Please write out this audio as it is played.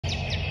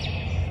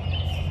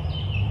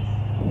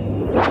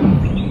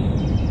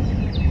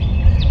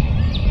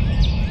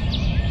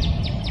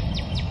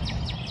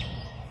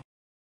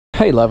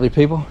Hey lovely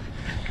people,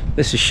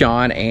 this is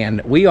Sean and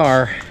we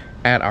are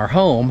at our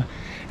home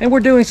and we're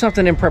doing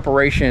something in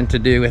preparation to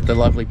do at the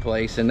lovely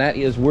place, and that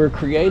is we're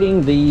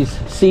creating these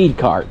seed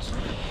carts.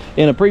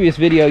 In a previous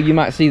video you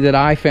might see that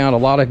I found a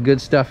lot of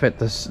good stuff at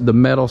the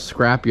metal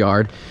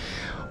scrapyard.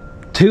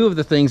 Two of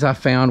the things I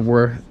found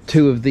were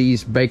two of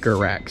these baker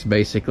racks,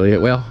 basically.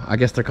 Well, I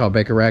guess they're called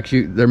baker racks.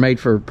 They're made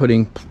for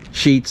putting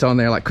sheets on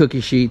there, like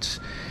cookie sheets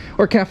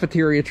or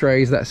cafeteria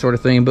trays, that sort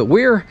of thing, but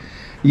we're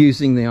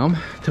using them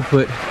to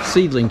put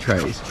seedling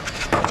trays.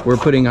 We're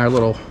putting our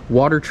little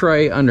water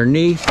tray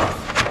underneath,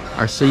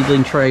 our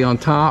seedling tray on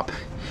top.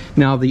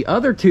 Now the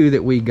other two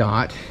that we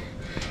got,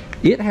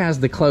 it has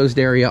the closed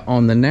area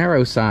on the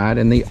narrow side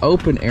and the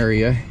open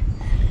area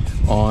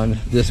on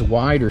this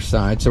wider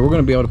side, so we're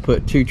going to be able to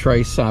put two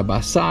trays side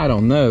by side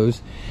on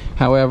those.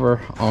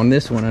 However, on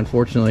this one,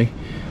 unfortunately,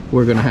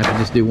 we're going to have to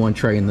just do one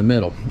tray in the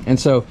middle. And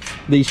so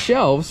these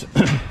shelves,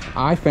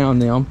 I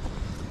found them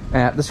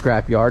at the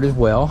scrapyard as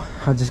well.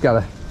 I just got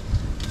a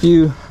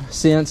few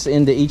cents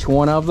into each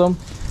one of them,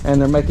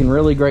 and they're making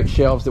really great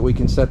shelves that we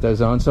can set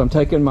those on. So I'm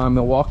taking my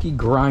Milwaukee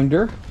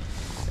grinder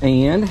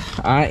and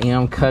I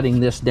am cutting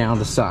this down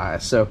to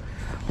size. So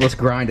let's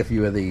grind a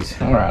few of these.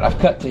 All right, I've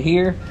cut to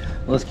here.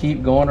 Let's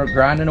keep going or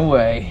grinding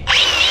away.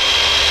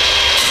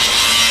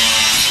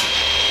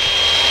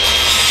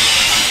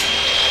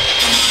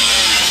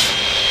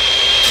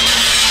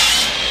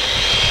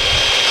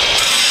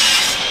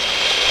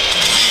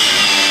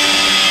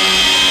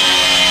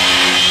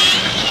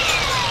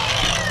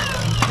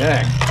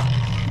 Okay,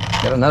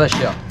 got another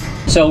shelf.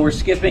 So we're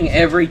skipping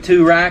every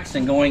two racks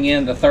and going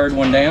in the third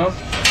one down.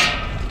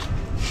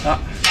 Oh.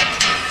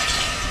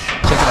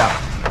 Check it out.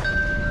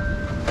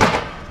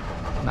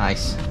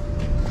 Nice.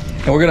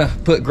 And we're gonna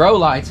put grow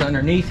lights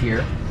underneath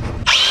here.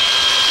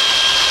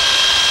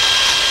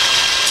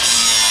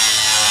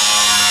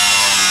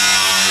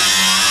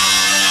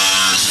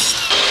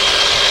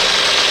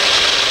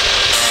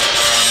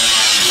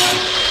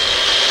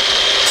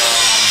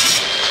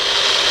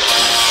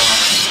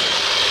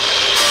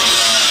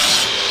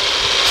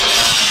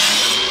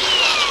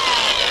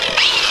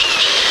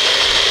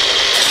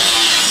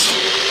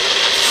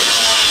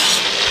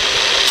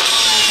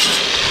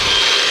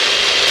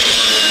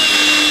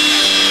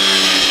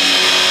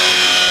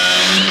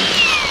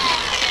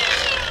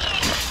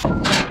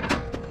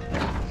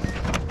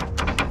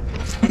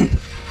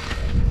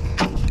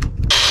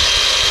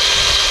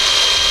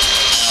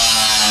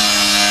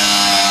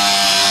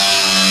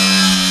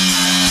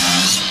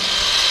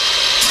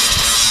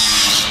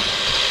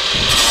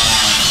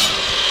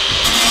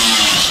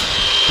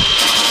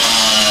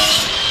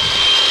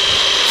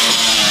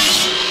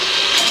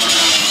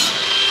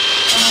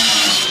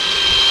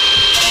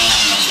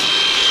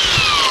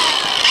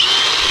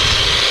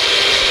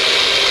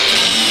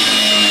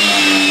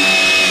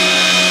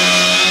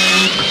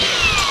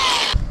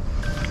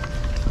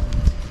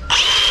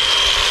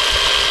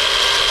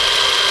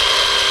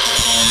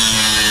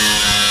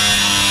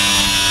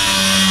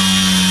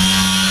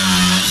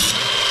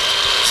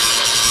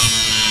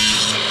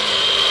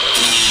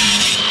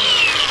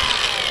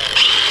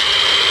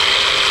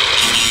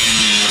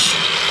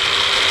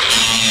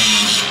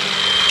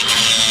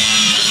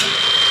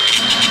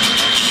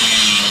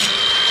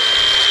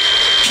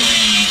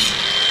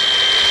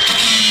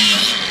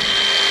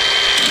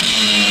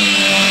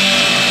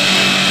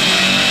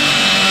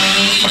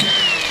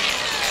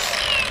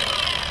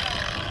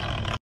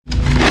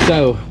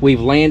 So we've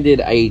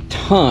landed a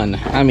ton,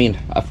 I mean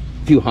a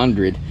few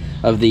hundred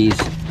of these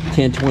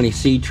 10-20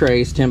 seed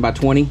trays, 10 by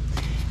 20,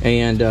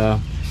 and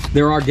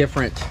there are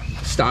different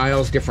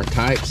styles, different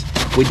types.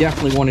 We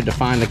definitely wanted to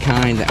find the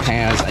kind that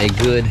has a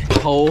good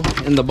hole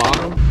in the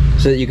bottom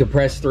so that you can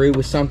press through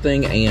with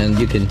something and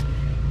you can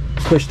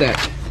push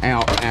that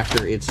out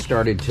after it's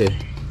started to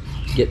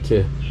get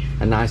to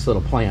a nice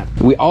little plant.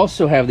 We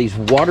also have these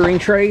watering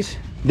trays.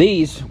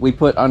 These we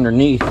put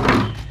underneath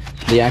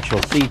the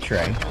actual seed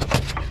tray,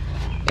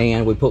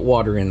 and we put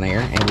water in there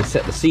and we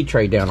set the seed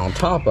tray down on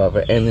top of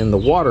it, and then the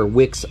water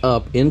wicks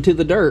up into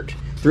the dirt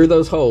through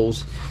those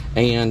holes,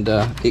 and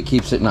it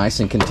keeps it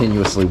nice and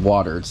continuously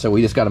watered. So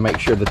we just got to make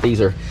sure that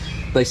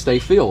they stay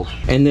filled.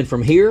 And then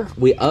from here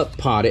we up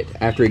pot it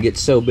after it gets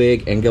so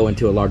big and go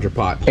into a larger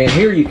pot. And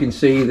here you can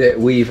see that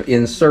we've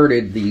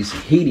inserted these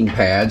heating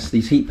pads,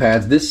 these heat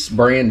pads. This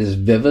brand is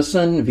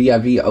Vivosun,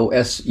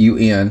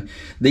 V-I-V-O-S-U-N.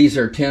 These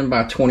are 10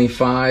 by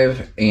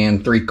 25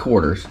 and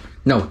 3/4.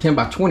 No, 10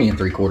 by 20 and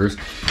 3/4.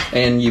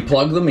 And you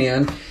plug them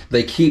in.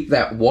 They keep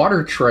that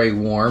water tray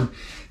warm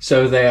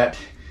so that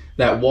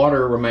that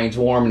water remains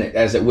warm, and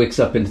as it wicks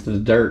up into the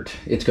dirt,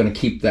 it's going to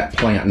keep that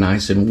plant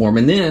nice and warm.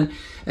 And then,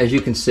 as you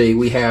can see,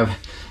 we have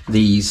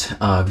these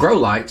grow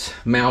lights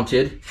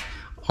mounted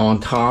on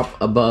top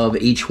above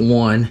each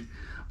one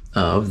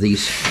of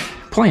these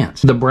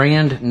plants. The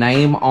brand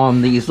name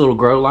on these little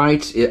grow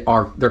lights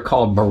they're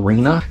called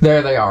Barina.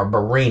 There they are,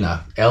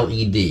 Barina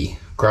LED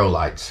grow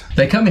lights.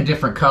 They come in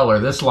different color.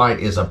 This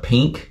light is a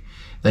pink,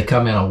 They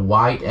come in a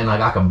white and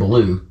like a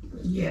blue.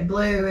 Yeah,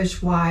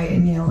 bluish, white,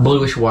 and yellow.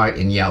 Bluish, white,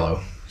 and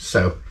yellow.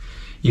 So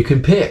you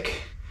can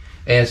pick.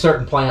 And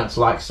certain plants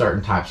like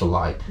certain types of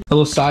light. A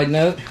little side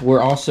note,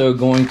 we're also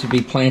going to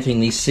be planting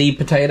these seed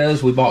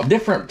potatoes. We bought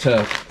different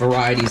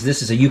varieties.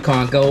 This is a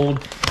Yukon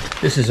Gold.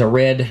 This is a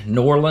red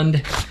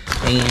Norland.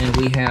 And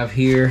we have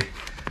here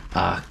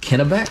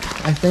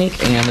Kennebec, I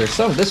think. And there's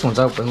some, this one's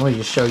open. Let me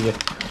just show you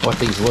what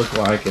these look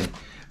like. And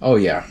oh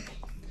yeah,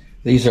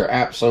 these are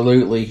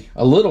absolutely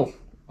a little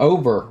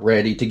over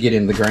ready to get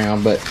in the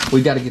ground, but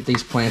we've got to get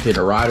these planted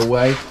right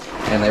away,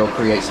 and they will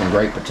create some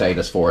great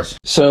potatoes for us.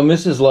 So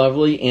Mrs.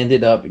 Lovely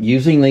ended up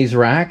using these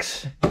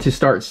racks to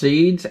start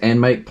seeds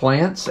and make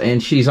plants,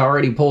 and she's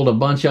already pulled a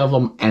bunch of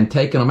them and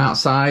taken them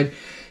outside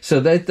so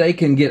that they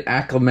can get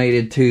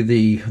acclimated to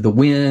the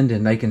wind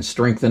and they can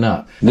strengthen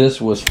up. This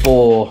was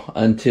full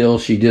until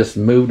she just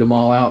moved them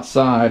all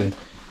outside, and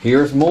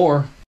here's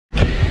more.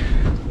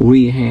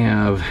 We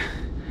have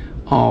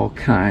all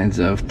kinds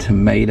of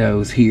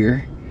tomatoes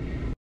here.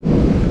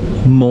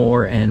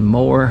 More and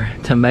more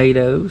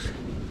tomatoes.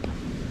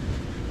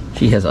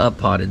 She has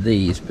up-potted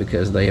these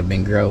because they have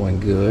been growing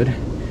good.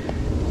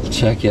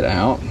 Check it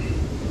out.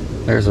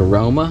 There's a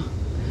Roma.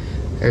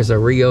 There's a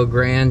Rio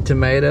Grande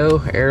tomato,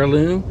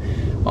 heirloom.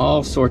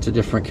 All sorts of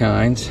different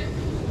kinds.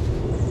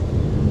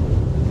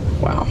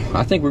 Wow,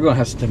 I think we're gonna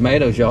have some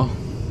tomatoes, y'all.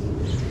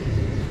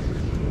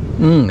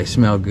 They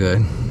smell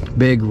good.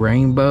 Big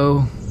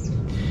rainbow,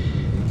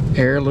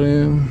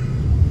 heirloom.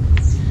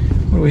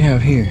 What do we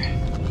have here?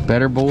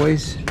 Better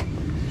Boys.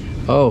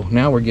 Oh,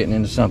 now we're getting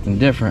into something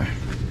different.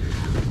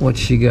 What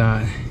she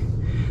got?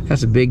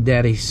 That's a Big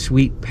Daddy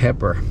Sweet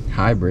Pepper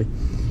hybrid.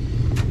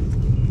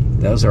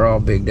 Those are all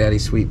Big Daddy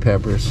Sweet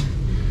Peppers.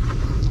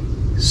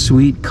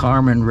 Sweet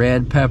Carmen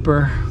Red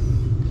Pepper.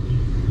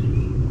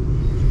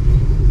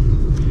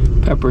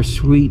 Pepper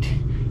Sweet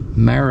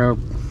Marconi?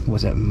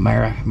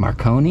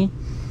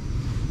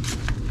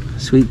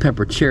 Sweet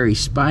Pepper Cherry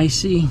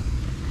Spicy.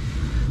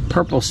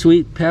 Purple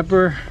Sweet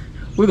Pepper.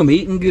 We're gonna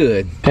be eating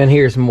good. And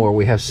here's more.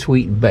 We have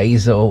sweet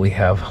basil. We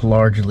have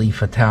large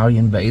leaf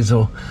Italian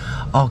basil.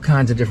 All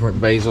kinds of different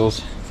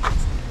basils.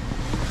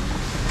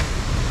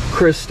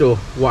 Crystal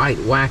white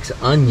wax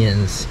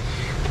onions.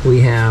 We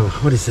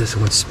have, what is this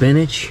one?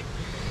 Spinach.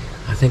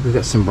 I think we've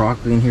got some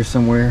broccoli in here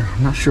somewhere.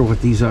 I'm not sure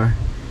what these are.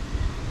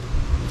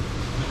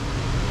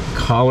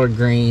 Collard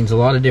greens, a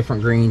lot of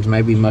different greens,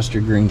 maybe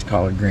mustard greens,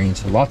 collard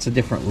greens. Lots of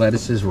different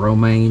lettuces,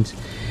 romaines,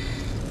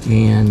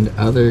 and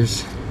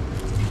others.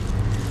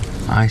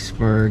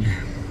 Iceberg.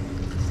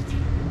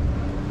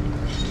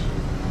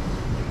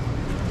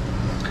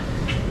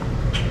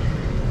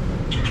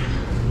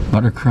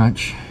 Butter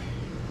crunch.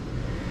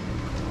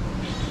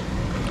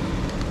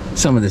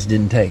 Some of this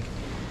didn't take.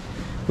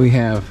 We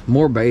have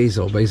more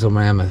basil, basil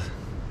mammoth,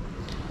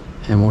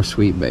 and more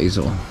sweet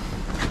basil.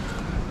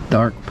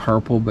 Dark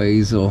purple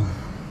basil.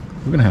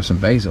 We're gonna have some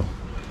basil.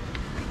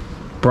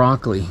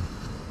 Broccoli.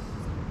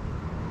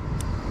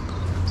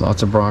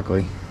 Lots of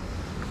broccoli.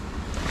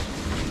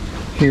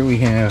 Here we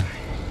have,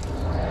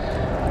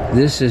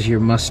 this is your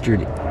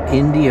mustard,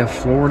 India,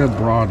 Florida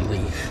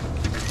broadleaf.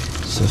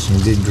 So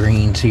some good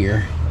greens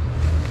here.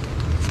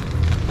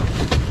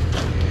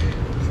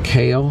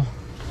 Kale.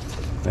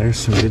 There's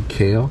some good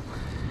kale.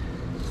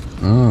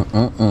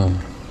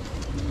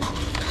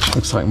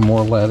 Looks like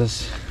more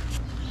lettuce.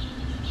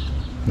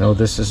 No,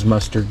 this is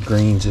mustard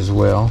greens as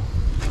well.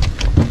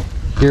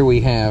 Here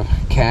we have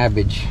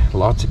cabbage,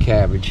 lots of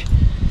cabbage.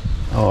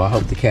 Oh, I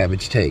hope the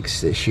cabbage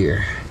takes this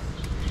year.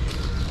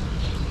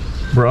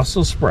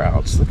 Brussel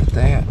sprouts, look at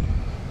that.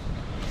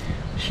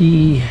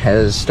 She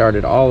has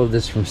started all of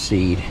this from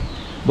seed.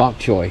 Bok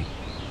Choy,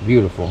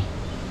 beautiful.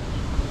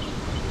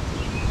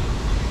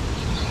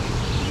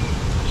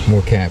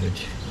 More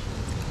cabbage.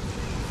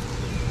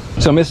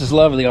 So Mrs.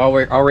 Lovely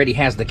already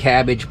has the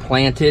cabbage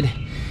planted,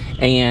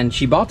 and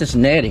she bought this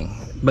netting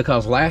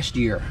because last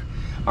year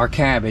our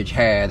cabbage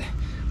had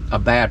a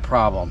bad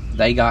problem.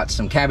 They got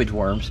some cabbage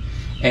worms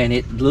and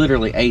it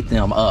literally ate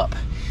them up.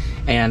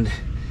 And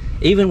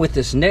even with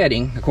this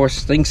netting, of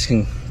course, things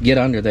can get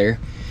under there,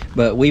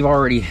 but we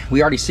already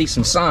see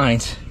some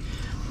signs,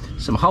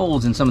 some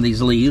holes in some of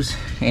these leaves,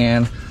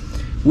 and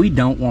we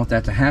don't want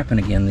that to happen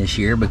again this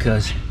year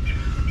because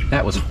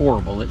that was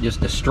horrible. It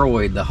just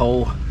destroyed the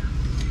whole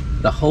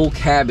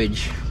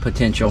cabbage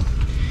potential,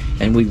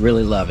 and we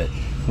really love it.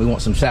 We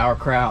want some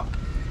sauerkraut,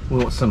 we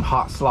want some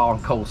hot slaw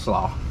and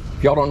coleslaw.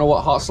 If y'all don't know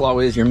what hot slaw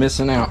is, you're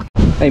missing out.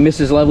 Hey,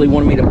 Mrs. Lovely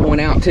wanted me to point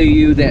out to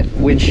you that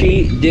when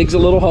she digs a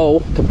little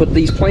hole to put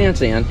these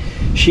plants in,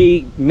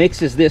 she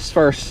mixes this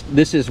first.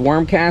 This is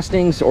worm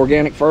castings,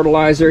 organic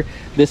fertilizer.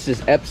 This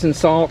is Epsom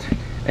salt,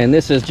 and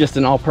this is just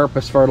an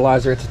all-purpose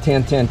fertilizer. It's a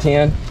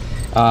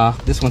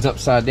 10-10-10. This one's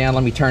upside down.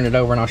 Let me turn it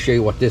over and I'll show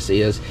you what this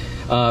is.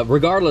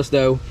 Regardless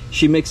though,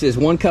 she mixes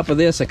 1 cup of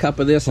this, a cup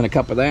of this, and a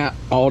cup of that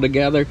all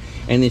together,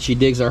 and then she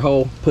digs her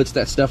hole, puts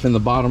that stuff in the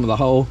bottom of the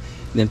hole,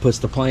 then puts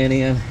the plant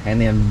in, and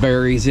then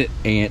buries it,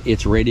 and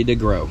it's ready to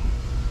grow.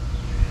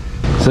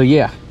 So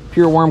yeah,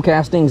 pure worm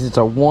castings, it's a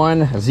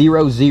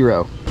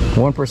 1-0-0.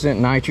 1%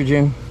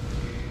 nitrogen,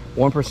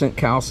 1%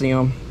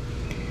 calcium.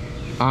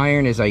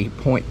 Iron is a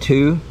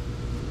 0.2,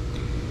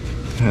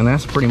 and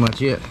that's pretty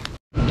much it.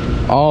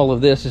 All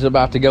of this is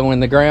about to go in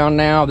the ground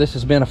now. This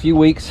has been a few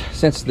weeks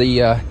since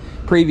the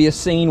previous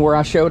scene where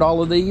I showed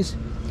all of these,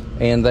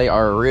 and they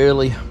are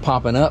really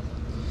popping up.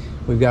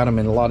 We've got them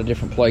in a lot of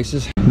different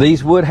places.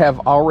 These would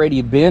have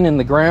already been in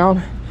the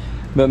ground,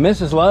 but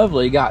Mrs.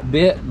 Lovely got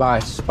bit by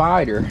a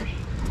spider,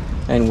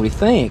 and we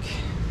think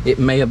it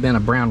may have been a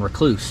brown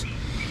recluse.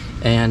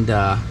 And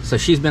so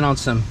she's been on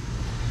some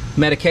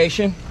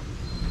medication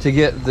to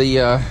get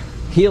the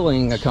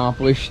healing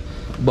accomplished,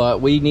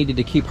 but we needed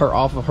to keep her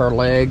off of her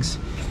legs,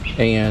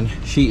 and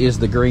she is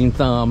the green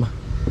thumb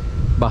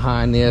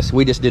behind this.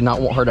 We just did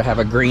not want her to have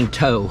a green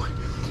toe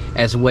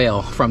as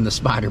well from the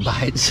spider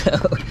bite. So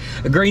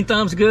a green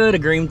thumb's good, a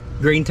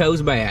green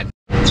toe's bad.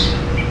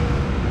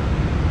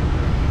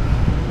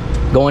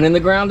 Going in the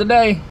ground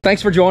today.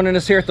 Thanks for joining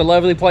us here at the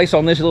lovely place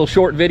on this little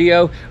short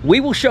video. We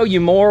will show you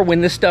more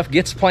when this stuff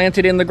gets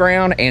planted in the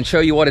ground and show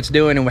you what it's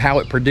doing and how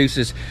it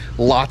produces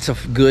lots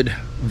of good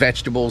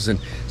vegetables and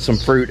some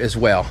fruit as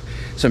well.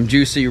 Some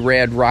juicy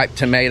red ripe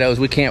tomatoes.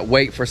 We can't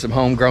wait for some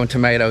homegrown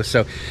tomatoes.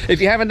 So if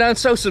you haven't done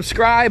so,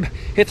 subscribe,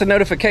 hit the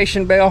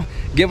notification bell,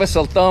 give us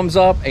a thumbs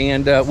up,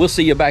 and we'll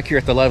see you back here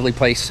at the lovely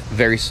place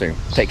very soon.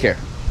 Take care.